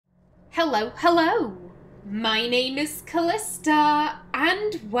Hello, hello! My name is Kallista,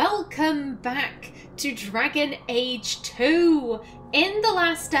 and welcome back to Dragon Age 2. In the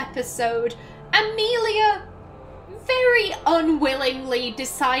last episode, Amelia very unwillingly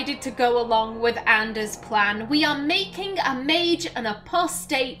decided to go along with Anders' plan. We are making a mage an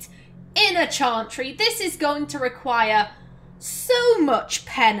apostate in a chantry. This is going to require so much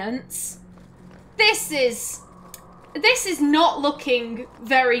penance. This is not looking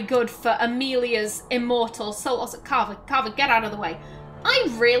very good for Amelia's immortal soul. Also, Carver, get out of the way. I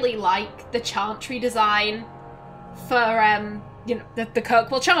really like the chantry design for, you know, the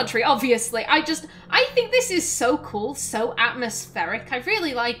Kirkwall chantry, obviously. I think this is so cool, so atmospheric. I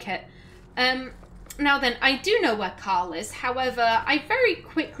really like it. Now then, I do know where Karl is. However, I very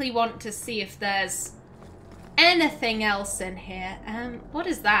quickly want to see if there's anything else in here. What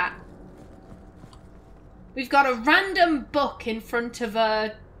is that? We've got a random book in front of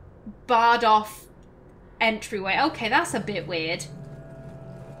a barred-off entryway. Okay, that's a bit weird.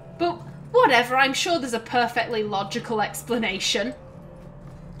 But whatever, I'm sure there's a perfectly logical explanation.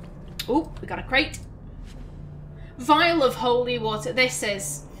 Oh, we got a crate. Vial of holy water. This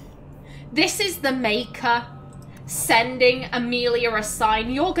is the Maker sending Amelia a sign.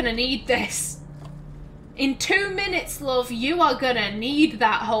 You're gonna need this. In 2 minutes, love, you are gonna need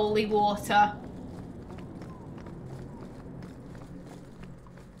that holy water.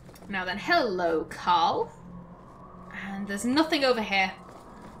 Now then, hello, Karl. And there's nothing over here.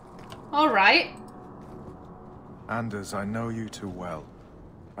 Alright. Anders, I know you too well.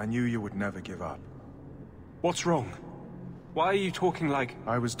 I knew you would never give up. What's wrong? Why are you talking like...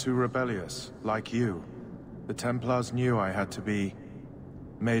 I was too rebellious, like you. The Templars knew I had to be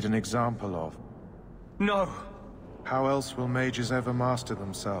made an example of. No! How else will mages ever master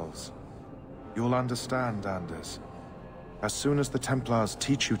themselves? You'll understand, Anders. As soon as the Templars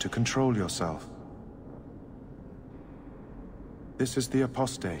teach you to control yourself. This is the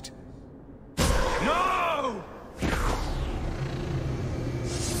apostate. No!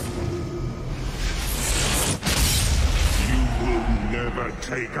 You will never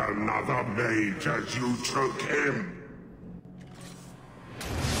take another mage as you took him.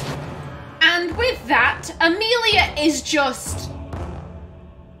 And with that, Amelia is just...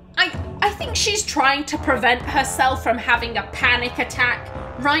 I think she's trying to prevent herself from having a panic attack.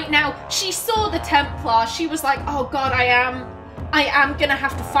 Right now, she saw the Templars. She was like, oh god, I am gonna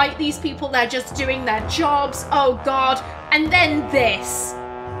have to fight these people. They're just doing their jobs. Oh god. And then this.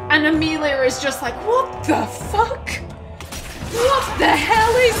 And Amelia is just like, what the fuck? What the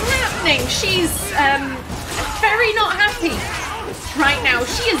hell is happening? She's, very not happy right now.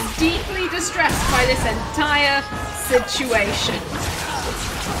 She is deeply distressed by this entire situation.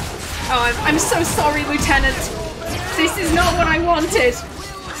 Oh, I'm so sorry, Lieutenant. This is not what I wanted.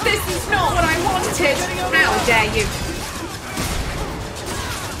 This is not what I wanted. How dare you?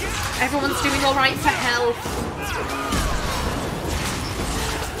 Everyone's doing all right for health.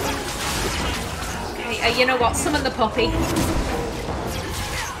 Okay, you know what? Summon the puppy.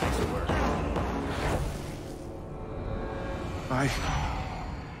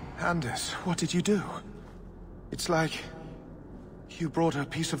 Anders, what did you do? It's like... you brought a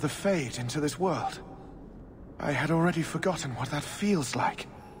piece of the Fade into this world. I had already forgotten what that feels like.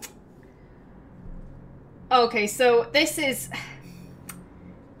 Okay, so this is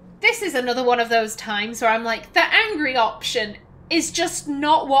another one of those times where I'm like, the angry option is just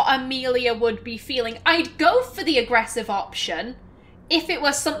not what Amelia would be feeling. I'd go for the aggressive option if it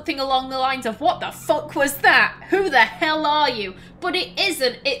was something along the lines of, what the fuck was that? Who the hell are you? But it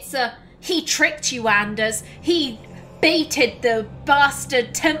isn't. It's a, he tricked you, Anders. He baited the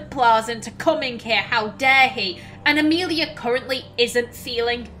bastard Templars into coming here. How dare he? And Amelia currently isn't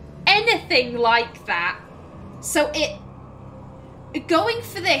feeling anything like that. So going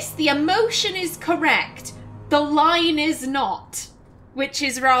for this, the emotion is correct. The line is not, which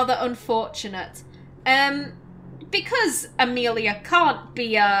is rather unfortunate. Because Amelia can't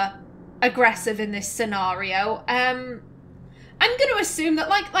be aggressive in this scenario, I'm going to assume that,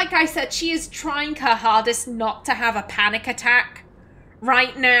 like I said, she is trying her hardest not to have a panic attack.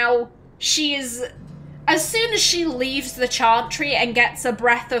 Right now, she is... as soon as she leaves the chantry and gets a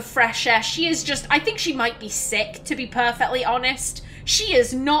breath of fresh air, she is just... I think she might be sick, to be perfectly honest. She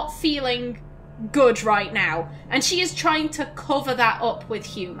is not feeling good right now, and she is trying to cover that up with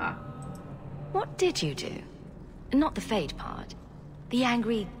humour. What did you do? Not the Fade part. The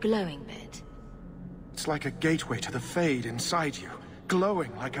angry, glowing bit. It's like a gateway to the Fade inside you,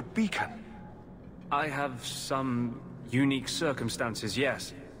 glowing like a beacon. I have some unique circumstances,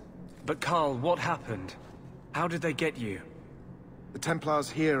 yes. But Karl, what happened? How did they get you? The Templars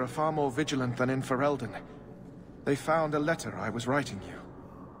here are far more vigilant than in Ferelden. They found a letter I was writing you.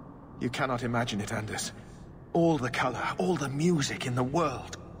 You cannot imagine it, Anders. All the color, all the music in the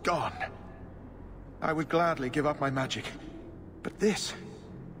world, gone. I would gladly give up my magic. But this...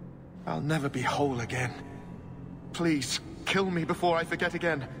 I'll never be whole again. Please, kill me before I forget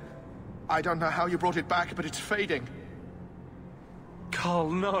again. I don't know how you brought it back, but it's fading. Karl,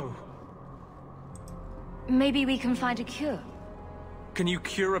 no. Maybe we can find a cure. Can you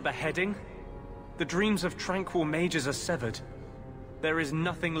cure a beheading? The dreams of tranquil mages are severed. There is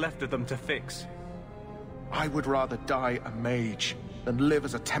nothing left of them to fix. I would rather die a mage than live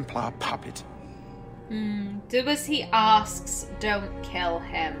as a Templar puppet. Do as he asks, don't kill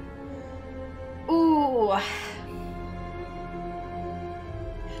him. Ooh.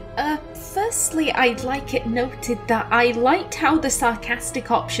 Firstly, I'd like it noted that I liked how the sarcastic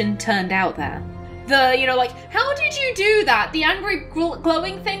option turned out there. Like, how did you do that? The angry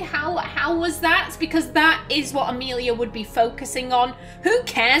glowing thing, how was that? Because that is what Amelia would be focusing on. Who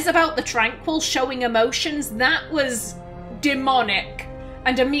cares about the tranquil showing emotions? That was demonic.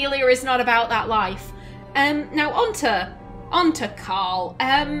 And Amelia is not about that life. Now onto Karl.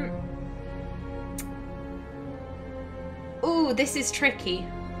 Ooh, this is tricky.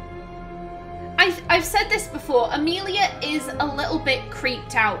 I've said this before, Amelia is a little bit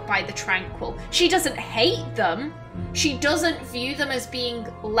creeped out by the Tranquil. She doesn't hate them. She doesn't view them as being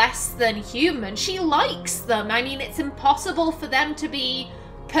less than human. She likes them. I mean, it's impossible for them to be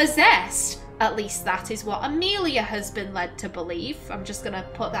possessed. At least that is what Amelia has been led to believe. I'm just going to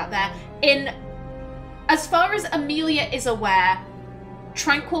put that there. As far as Amelia is aware,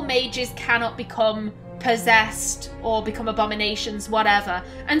 Tranquil mages cannot become possessed or become abominations, whatever,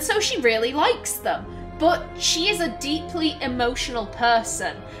 and so she really likes them. But she is a deeply emotional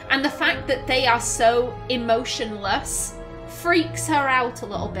person, and the fact that they are so emotionless freaks her out a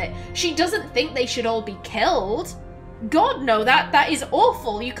little bit. She doesn't think they should all be killed. God, no, that is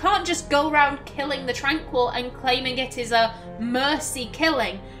awful. You can't just go around killing the Tranquil and claiming it is a mercy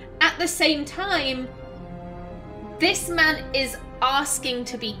killing. At the same time, this man is asking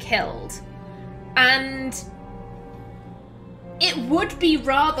to be killed. And it would be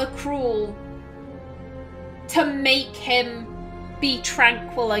rather cruel to make him be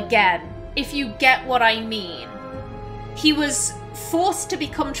tranquil again, if you get what I mean. He was forced to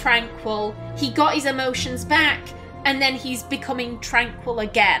become tranquil, he got his emotions back, and then he's becoming tranquil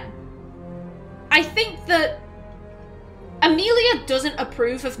again. I think that Amelia doesn't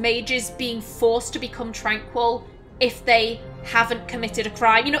approve of mages being forced to become tranquil if they haven't committed a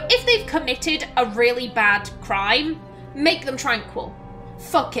crime. You know, if they've committed a really bad crime, make them tranquil.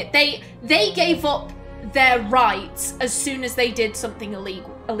 Fuck it. They gave up their rights as soon as they did something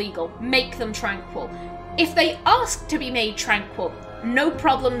illegal. Make them tranquil. If they ask to be made tranquil, no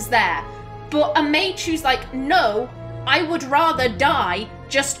problems there. But a mage who's like, no, I would rather die,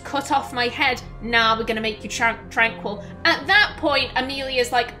 just cut off my head. Nah, we're gonna make you tranquil. At that point,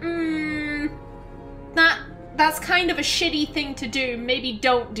 Amelia's like, that's kind of a shitty thing to do. Maybe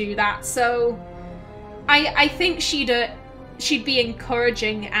don't do that. So I think she'd be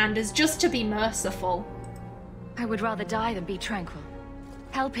encouraging Anders just to be merciful. I would rather die than be tranquil.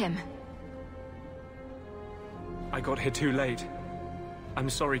 Help him. I got here too late. I'm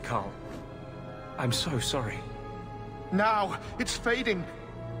sorry, Karl. I'm so sorry. Now, it's fading.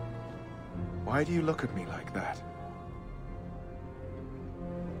 Why do you look at me like that?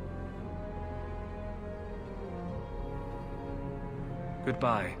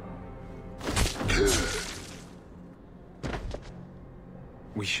 Goodbye.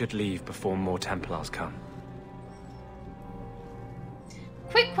 We should leave before more Templars come.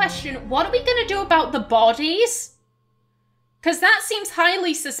 Quick question, what are we going to do about the bodies? Because that seems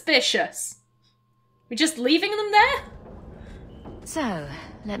highly suspicious. We're just leaving them there? So,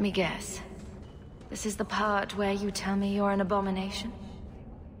 let me guess. This is the part where you tell me you're an abomination?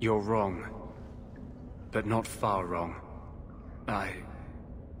 You're wrong. But not far wrong.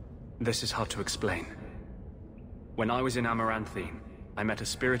 This is hard to explain. When I was in Amaranthine, I met a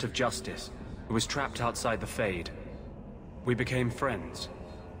spirit of justice who was trapped outside the Fade. We became friends,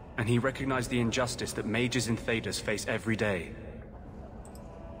 and he recognized the injustice that mages in Thedas face every day.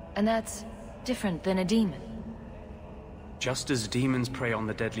 And that's different than a demon? Just as demons prey on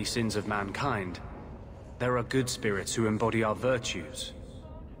the deadly sins of mankind, there are good spirits who embody our virtues.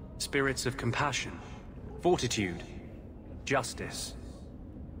 Spirits of compassion, fortitude, justice.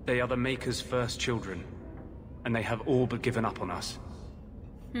 They are the Maker's first children, and they have all but given up on us.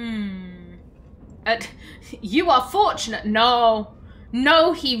 You are fortunate. No.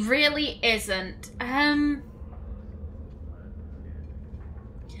 No, he really isn't.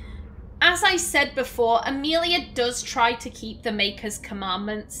 as I said before, Amelia does try to keep the Maker's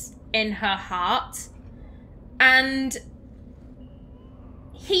commandments in her heart. And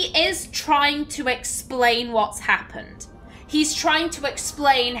he is trying to explain what's happened. He's trying to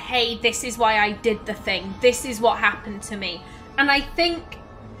explain, hey, this is why I did the thing. This is what happened to me. And I think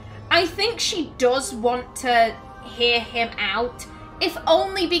she does want to hear him out, if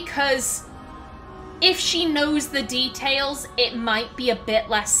only because if she knows the details, it might be a bit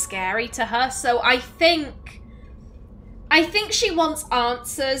less scary to her. So I think she wants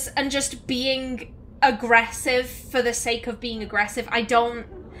answers, and just being aggressive for the sake of being aggressive, I don't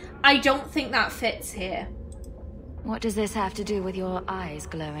think that fits here. What does this have to do with your eyes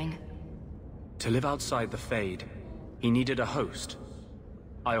glowing? To live outside the Fade, he needed a host.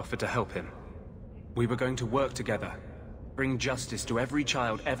 I offered to help him. We were going to work together, bring justice to every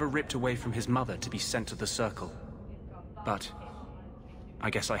child ever ripped away from his mother to be sent to the Circle. But I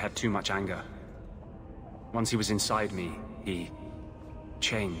guess I had too much anger. Once he was inside me, he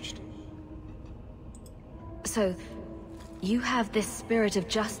changed. So, you have this spirit of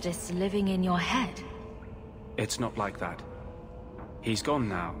justice living in your head? It's not like that. He's gone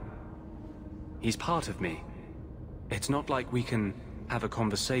now. He's part of me. It's not like we can have a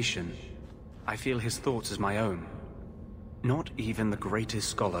conversation. I feel his thoughts as my own. Not even the greatest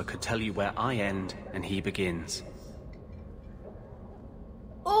scholar could tell you where I end and he begins.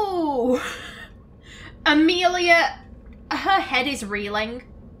 Oh, Amelia, her head is reeling.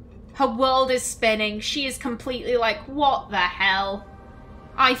 Her world is spinning. She is completely like, what the hell?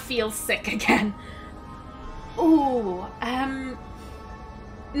 I feel sick again. Ooh,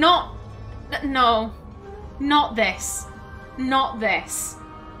 no, not this. Not this.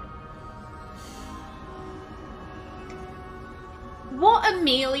 What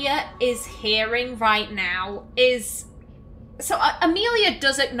Amelia is hearing right now is... So Amelia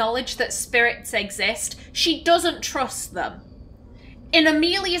does acknowledge that spirits exist. She doesn't trust them. In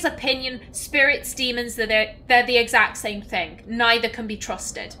Amelia's opinion, spirits, demons, they're the exact same thing. Neither can be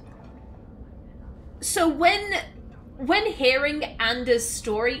trusted. So when hearing Anders'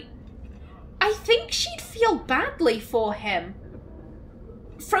 story, I think she'd feel badly for him.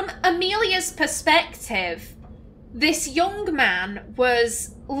 From Amelia's perspective, this young man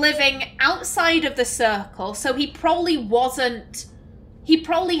was living outside of the Circle, so he probably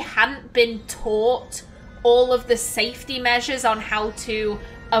hadn't been taught all of the safety measures on how to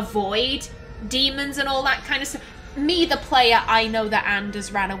avoid demons and all that kind of stuff. Me, the player, I know that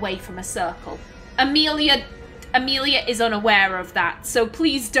Anders ran away from a Circle. Amelia is unaware of that, so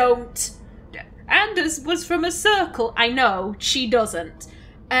please don't... Anders was from a Circle. I know, she doesn't.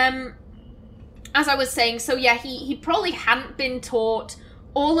 As I was saying, so yeah, he probably hadn't been taught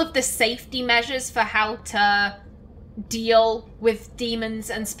all of the safety measures for how to deal with demons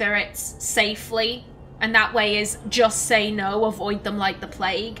and spirits safely. And that way is just say no, avoid them like the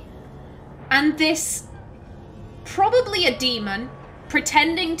plague. And this, probably a demon,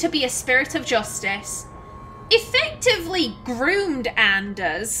 pretending to be a spirit of justice, effectively groomed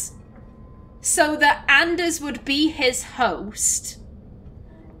Anders so that Anders would be his host.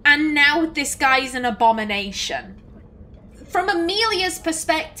 And now this guy's an abomination. From Amelia's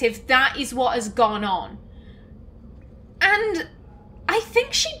perspective, that is what has gone on. And I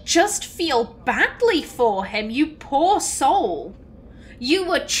think she'd just feel badly for him, you poor soul. You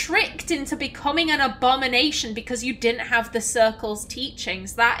were tricked into becoming an abomination because you didn't have the Circle's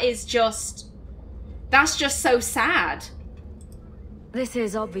teachings. That's just so sad. This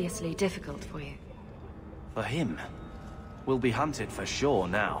is obviously difficult for you. For him. We'll be hunted for sure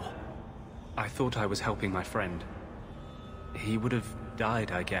now. I thought I was helping my friend. He would have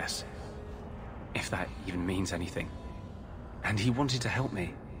died, I guess. If that even means anything. And he wanted to help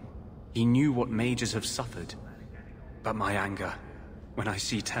me. He knew what mages have suffered. But my anger, when I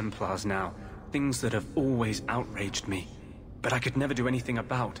see Templars now, things that have always outraged me, but I could never do anything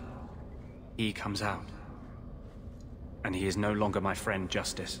about, he comes out. And he is no longer my friend,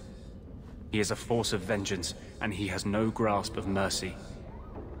 Justice. He is a force of vengeance, and he has no grasp of mercy.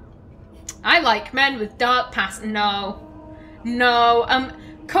 I like men with dark past. No.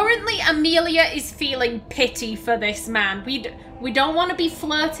 Currently Amelia is feeling pity for this man. We don't want to be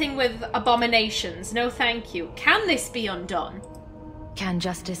flirting with abominations. No thank you. Can this be undone? Can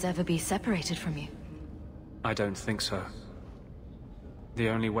justice ever be separated from you? I don't think so. The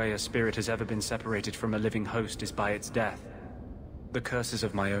only way a spirit has ever been separated from a living host is by its death. The curse is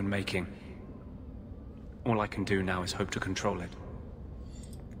of my own making. All I can do now is hope to control it.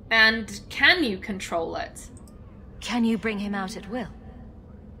 And can you control it? Can you bring him out at will?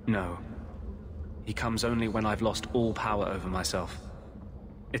 No. He comes only when I've lost all power over myself.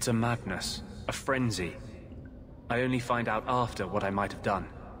 It's a madness, a frenzy. I only find out after what I might have done.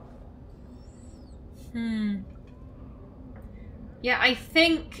 Yeah, I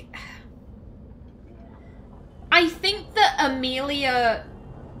think that Amelia,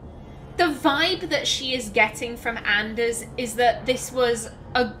 the vibe that she is getting from Anders is that this was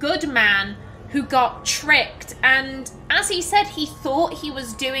a good man who got tricked, and as he said, he thought he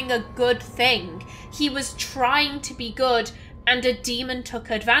was doing a good thing. He was trying to be good, and a demon took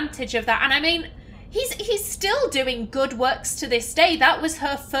advantage of that. And I mean, he's still doing good works to this day. That was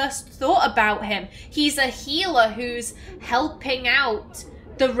her first thought about him. He's a healer who's helping out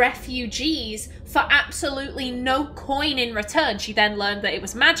the refugees for absolutely no coin in return. She then learned that it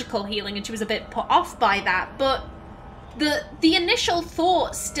was magical healing, and she was a bit put off by that, but the initial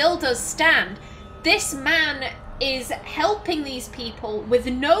thought still does stand. This man is helping these people with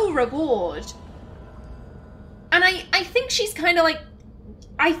no reward. And I think she's kind of like,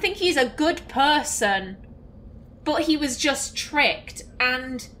 I think he's a good person, but he was just tricked.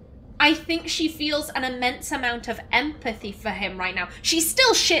 And I think she feels an immense amount of empathy for him right now. She's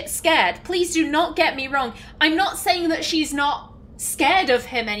still shit scared. Please do not get me wrong. I'm not saying that she's not scared of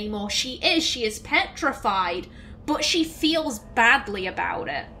him anymore. She is. She is petrified. But she feels badly about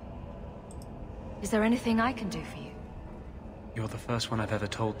it. Is there anything I can do for you? You're the first one I've ever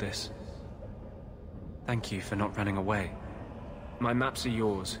told this. Thank you for not running away. My maps are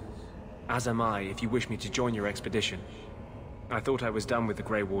yours, as am I if you wish me to join your expedition. I thought I was done with the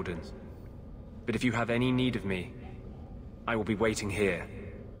Grey Wardens, but if you have any need of me, I will be waiting here.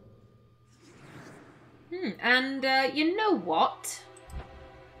 And you know what?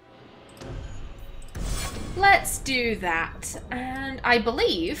 Let's do that. And I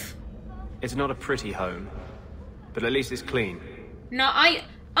believe... It's not a pretty home, but at least it's clean. No,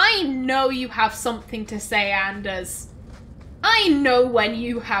 I know you have something to say, Anders. I know when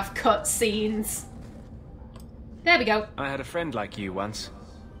you have cutscenes. There we go. I had a friend like you once.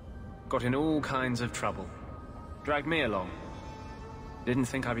 Got in all kinds of trouble. Dragged me along. Didn't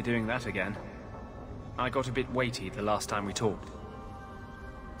think I'd be doing that again. I got a bit weighty the last time we talked.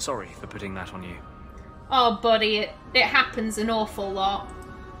 Sorry for putting that on you. Oh, buddy, it happens an awful lot.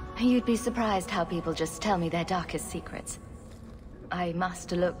 You'd be surprised how people just tell me their darkest secrets. I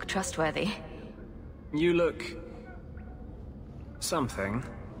must look trustworthy. You look... something.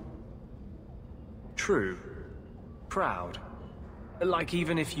 True. Proud. Like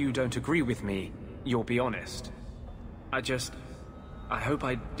even if you don't agree with me, you'll be honest. I hope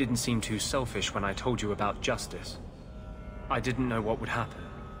I didn't seem too selfish when I told you about justice. I didn't know what would happen.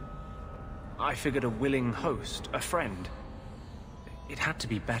 I figured a willing host, a friend. It had to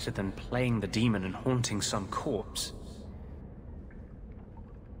be better than playing the demon and haunting some corpse.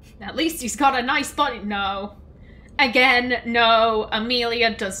 At least he's got a nice body. No. Again, no.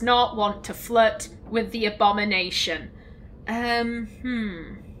 Amelia does not want to flirt with the abomination. I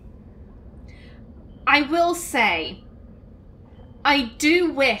will say, I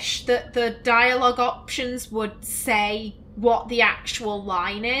do wish that the dialogue options would say what the actual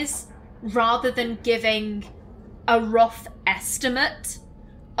line is, rather than giving a rough estimate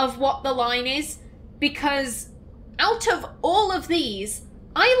of what the line is, because out of all of these,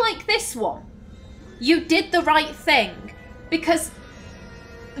 I like this one. You did the right thing, because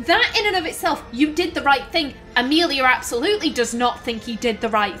that in and of itself, you did the right thing. Amelia absolutely does not think he did the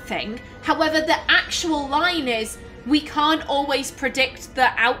right thing. However, the actual line is, we can't always predict the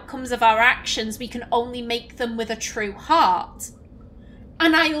outcomes of our actions, we can only make them with a true heart.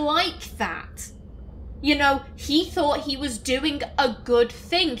 And I like that. You know, he thought he was doing a good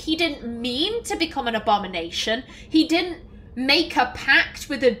thing. He didn't mean to become an abomination. He didn't make a pact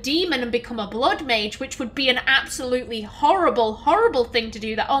with a demon and become a blood mage, which would be an absolutely horrible, horrible thing to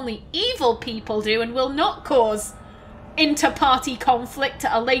do that only evil people do and will not cause inter-party conflict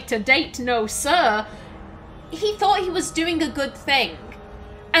at a later date, no sir. He thought he was doing a good thing.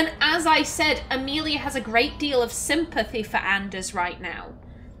 And as I said, Amelia has a great deal of sympathy for Anders right now.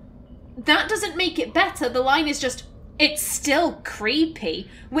 That doesn't make it better. The line is just, it's still creepy,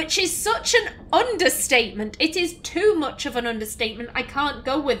 which is such an understatement. It is too much of an understatement. I can't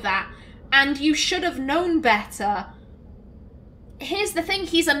go with that. And you should have known better. Here's the thing,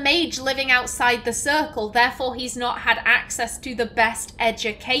 he's a mage living outside the circle, therefore he's not had access to the best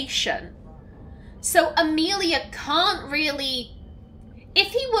education. So Amelia can't really... If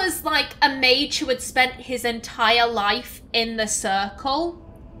he was like a mage who had spent his entire life in the circle,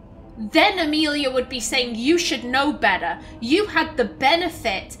 then Amelia would be saying, you should know better. You had the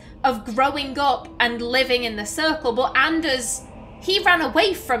benefit of growing up and living in the circle, but Anders, he ran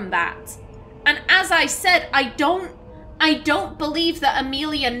away from that. And as I said, I don't I don't believe that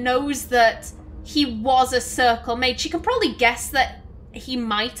Amelia knows that he was a Circle Mage. She can probably guess that he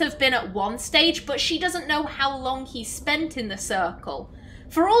might have been at one stage, but she doesn't know how long he spent in the Circle.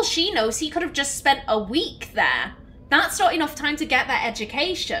 For all she knows, he could have just spent a week there. That's not enough time to get that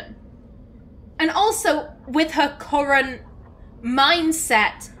education. And also, with her current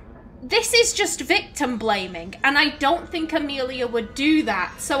mindset, this is just victim blaming, and I don't think Amelia would do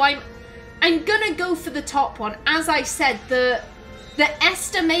that. So I'm gonna go for the top one. As I said, the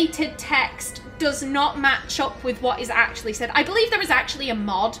estimated text does not match up with what is actually said. I believe there is actually a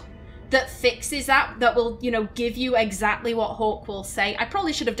mod that fixes that will, you know, give you exactly what Hawk will say. I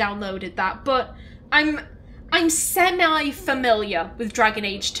probably should have downloaded that, but I'm semi-familiar with Dragon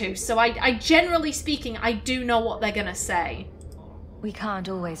Age 2, so I generally speaking, I do know what they're gonna say. We can't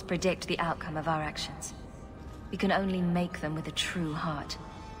always predict the outcome of our actions. We can only make them with a true heart.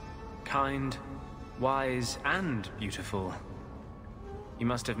 Kind, wise, and beautiful. You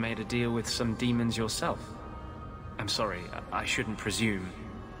must have made a deal with some demons yourself. I'm sorry, I shouldn't presume.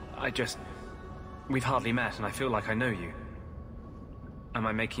 We've hardly met, and I feel like I know you. Am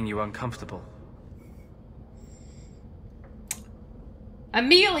I making you uncomfortable?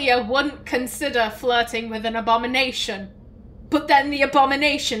 Amelia wouldn't consider flirting with an abomination, but then the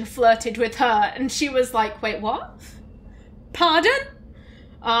abomination flirted with her, and she was like, wait, what? Pardon?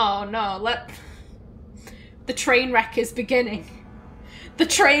 Oh no, the train wreck is beginning. The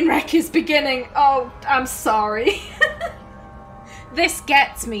train wreck is beginning. Oh, I'm sorry. This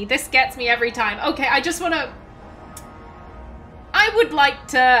gets me every time. Okay, I would like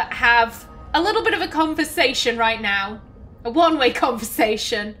to have a little bit of a conversation right now. A one-way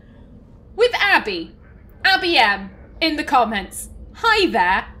conversation with Abby. Abby M. in the comments. Hi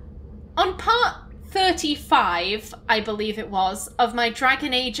there. On part 35, I believe it was, of my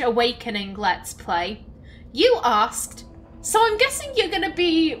Dragon Age Awakening Let's Play, you asked, so I'm guessing you're going to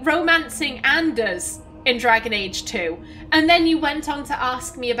be romancing Anders in Dragon Age 2. And then you went on to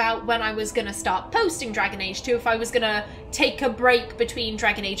ask me about when I was going to start posting Dragon Age 2, if I was going to take a break between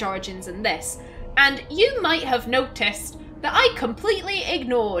Dragon Age Origins and this. And you might have noticed that I completely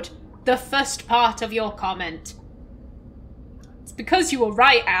ignored the first part of your comment. It's because you were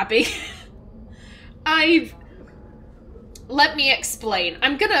right, Abby. Let me explain.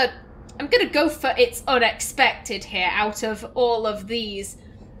 I'm gonna go for it's unexpected here out of all of these.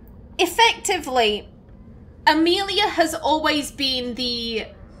 Effectively, Amelia has always been the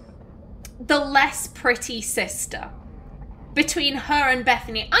less pretty sister. Between her and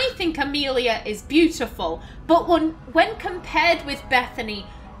Bethany, I think Amelia is beautiful, but when compared with Bethany,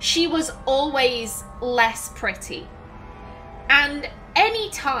 she was always less pretty. And any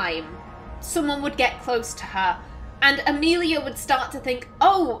time someone would get close to her, and Amelia would start to think,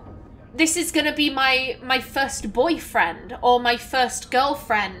 oh, this is going to be my first boyfriend or my first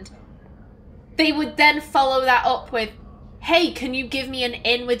girlfriend, they would then follow that up with, hey, can you give me an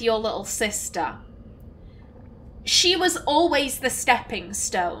in with your little sister? She was always the stepping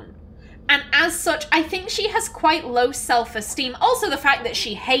stone. And as such, I think she has quite low self-esteem. Also, the fact that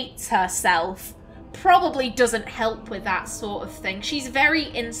she hates herself probably doesn't help with that sort of thing. She's very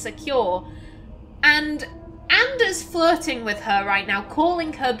insecure. And Anders flirting with her right now,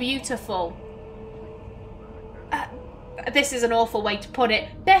 calling her beautiful. This is an awful way to put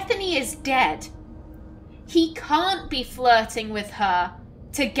it. Bethany is dead. He can't be flirting with her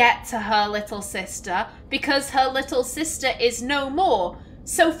to get to her little sister, because her little sister is no more.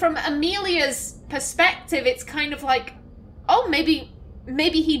 So from Amelia's perspective, it's kind of like, oh, maybe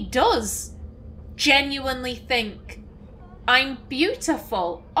he does genuinely think I'm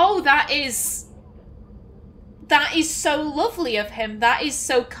beautiful. Oh, that is so lovely of him. That is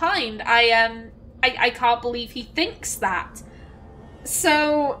so kind. I can't believe he thinks that.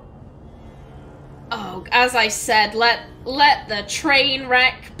 So, oh, as I said, let the train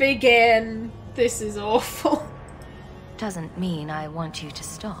wreck begin. This is awful. Doesn't mean I want you to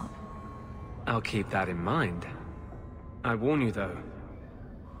stop. I'll keep that in mind. I warn you, though.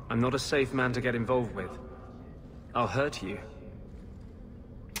 I'm not a safe man to get involved with. I'll hurt you.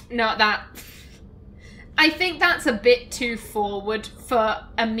 Not that. I think that's a bit too forward for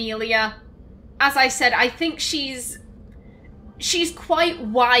Amelia. As I said, I think she's quite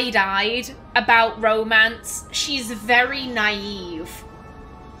wide-eyed about romance. She's very naive.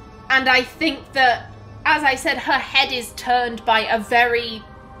 And I think that, as I said, her head is turned by a very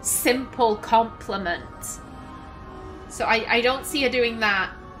simple compliment. So I don't see her doing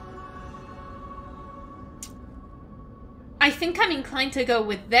that. I think I'm inclined to go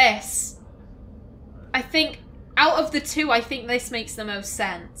with this. I think, out of the two, I think this makes the most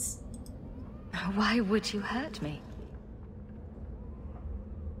sense. Why would you hurt me?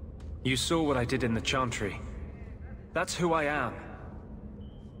 You saw what I did in the Chantry. That's who I am.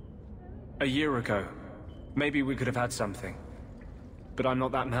 A year ago, maybe we could have had something. But I'm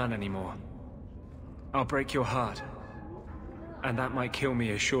not that man anymore. I'll break your heart. And that might kill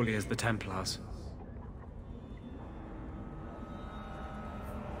me as surely as the Templars.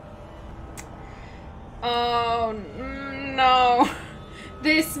 Oh, no.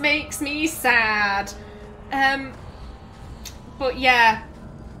 This makes me sad. But yeah.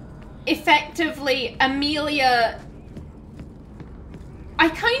 Effectively, Amelia... I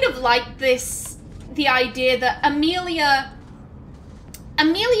kind of like this, the idea that Amelia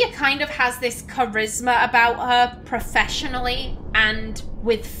kind of has this charisma about her professionally and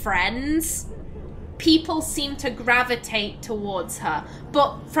with friends. People seem to gravitate towards her,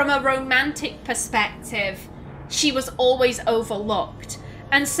 but from a romantic perspective, she was always overlooked.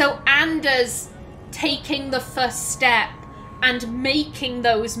 And so Anders taking the first step and making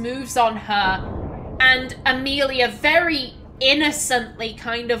those moves on her, and Amelia very innocently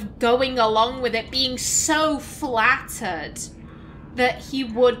kind of going along with it, being so flattered that he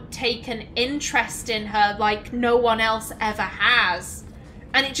would take an interest in her like no one else ever has.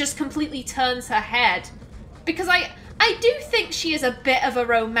 And it just completely turns her head. Because I do think she is a bit of a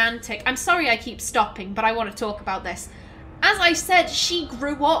romantic. I'm sorry I keep stopping, but I want to talk about this. As I said, she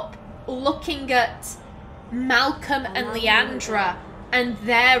grew up looking at Malcolm and Leandra and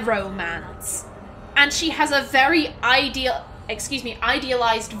their romance. And she has a very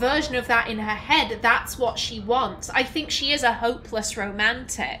idealized version of that in her head. That's what she wants. I think she is a hopeless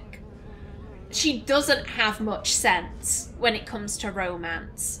romantic. She doesn't have much sense when it comes to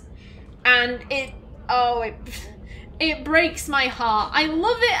romance. And it breaks my heart. I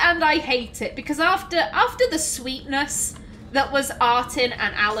love it and I hate it, because after the sweetness that was Artin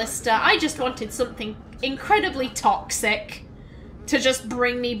and Alistair, I just wanted something incredibly toxic to just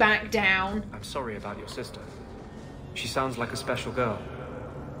bring me back down. I'm sorry about your sister. She sounds like a special girl.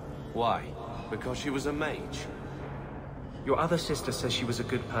 Why? Because she was a mage? Your other sister says she was a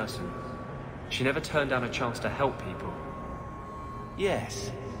good person. She never turned down a chance to help people.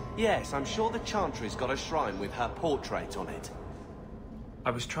 Yes, I'm sure the Chantry's got a shrine with her portrait on it.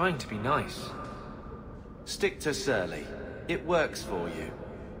 I was trying to be nice. Stick to Surly. It works for you.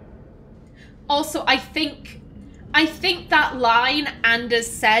 Also, I think that line Anders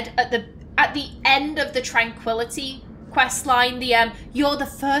said at the end of the Tranquility quest line, you're the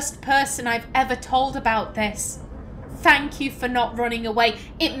first person I've ever told about this. Thank you for not running away.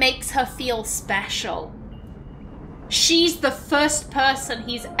 It makes her feel special. She's the first person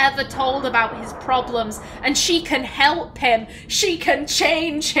he's ever told about his problems, and she can help him. She can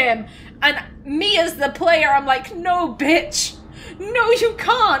change him. And me as the player, I'm like, no, bitch. No, you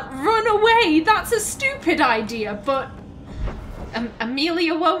can't. Run away. That's a stupid idea. But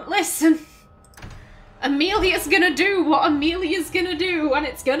Amelia won't listen. Amelia's gonna do what Amelia's gonna do, and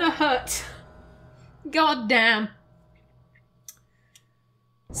it's gonna hurt. God damn.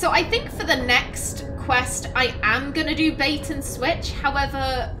 So I think for the next quest, I am gonna do bait and switch.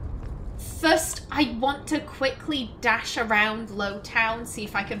 However, first I want to quickly dash around Lowtown, see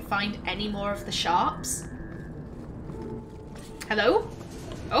if I can find any more of the sharps. Hello?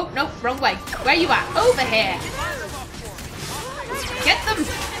 Oh, no, wrong way. Where you at? Over here. Get them!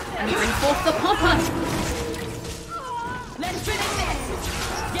 And bring forth the popper. Let's finish this!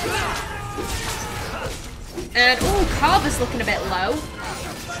 Get back! And, ooh, Carver's looking a bit low.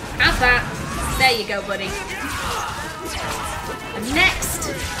 Have that. There you go, buddy. And next.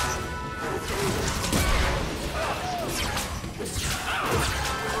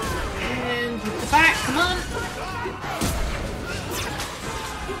 And with the back, come on.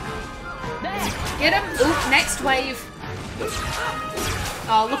 Get him. Ooh, next wave.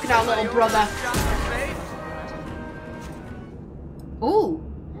 Oh, look at our little brother. Ooh,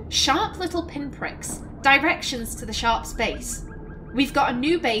 sharp little pinpricks. Directions to the sharp's base. We've got a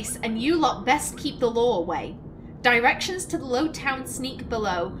new base, and you lot best keep the law away. Directions to the Lowtown sneak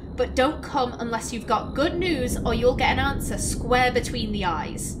below, but don't come unless you've got good news, or you'll get an answer square between the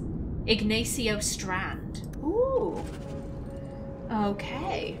eyes. Ignacio Strand. Ooh.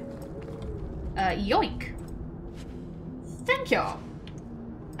 Okay. Yoink. Thank you.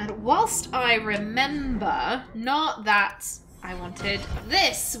 And whilst I remember, not that I wanted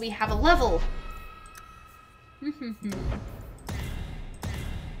this, we have a level.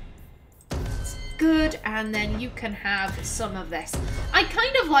 It's good, and then you can have some of this. I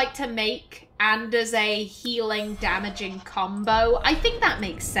kind of like to make Anders a healing, damaging combo. I think that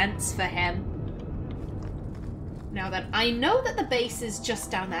makes sense for him. Now then, I know that the base is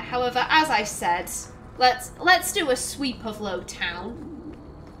just down there. However, as I said, let's do a sweep of Lowtown.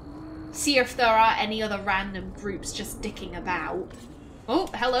 See if there are any other random groups just dicking about. Oh,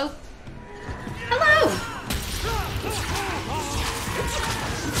 hello. Hello!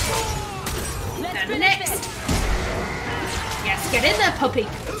 And next. Yes, get in there, puppy.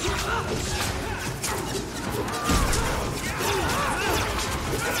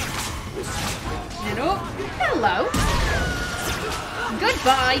 And oh, hello.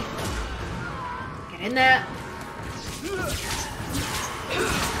 Goodbye. Get in there.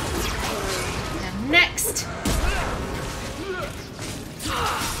 And next.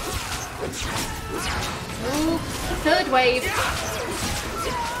 Ooh, third wave.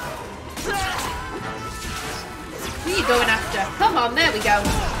 Who are you going after? Come on, there we go.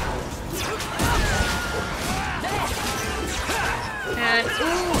 And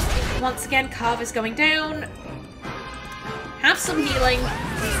ooh, once again, Carver's going down. Have some healing.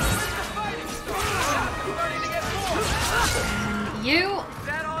 And you.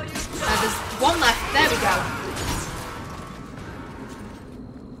 There's one left. There we go.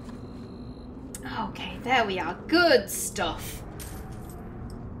 Okay, there we are. Good stuff.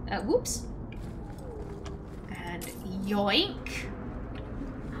 Whoops. And yoink.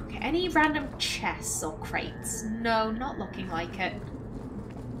 Okay, any random chests or crates? No, not looking like it.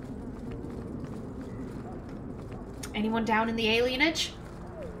 Anyone down in the alienage?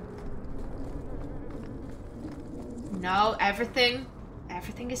 No, everything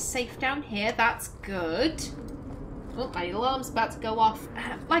is safe down here. That's good. Oh, my alarm's about to go off.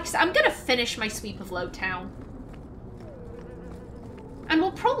 Like I said, I'm gonna finish my sweep of Lowtown. And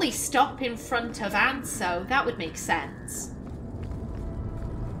we'll probably stop in front of Anso. That would make sense.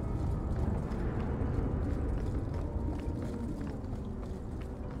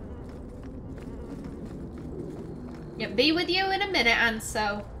 Yeah, be with you in a minute,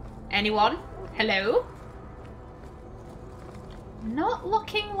 Anso. Anyone? Hello? Not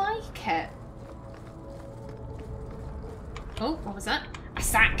looking like it. Oh, what was that? A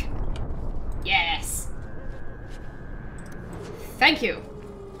sack. Yes. Thank you.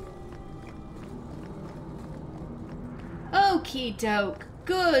 Okie doke.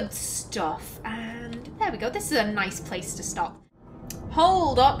 Good stuff. And there we go. This is a nice place to stop.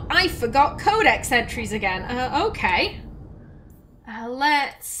 Hold up. I forgot codex entries again. Okay.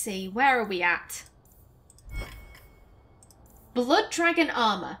 Let's see. Where are we at? Blood Dragon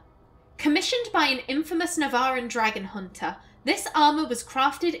Armor. Commissioned by an infamous Navaran dragon hunter, this armor was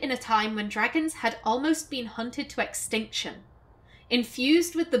crafted in a time when dragons had almost been hunted to extinction.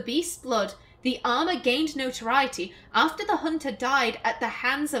 Infused with the beast's blood, the armor gained notoriety after the hunter died at the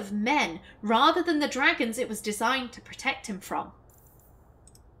hands of men rather than the dragons it was designed to protect him from.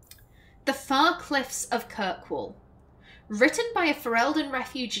 The Far Cliffs of Kirkwall. Written by a Ferelden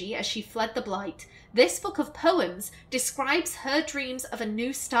refugee as she fled the Blight, this book of poems describes her dreams of a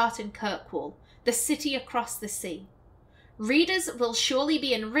new start in Kirkwall, the city across the sea. Readers will surely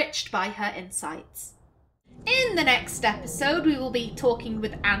be enriched by her insights. In the next episode, we will be talking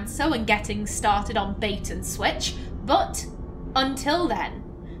with Anso and getting started on Bait and Switch, but until then,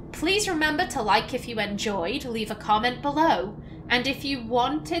 please remember to like if you enjoyed, leave a comment below, and if you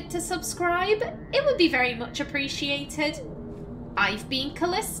wanted to subscribe, it would be very much appreciated. I've been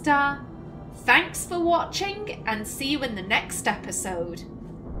Kallista. Thanks for watching, and see you in the next episode.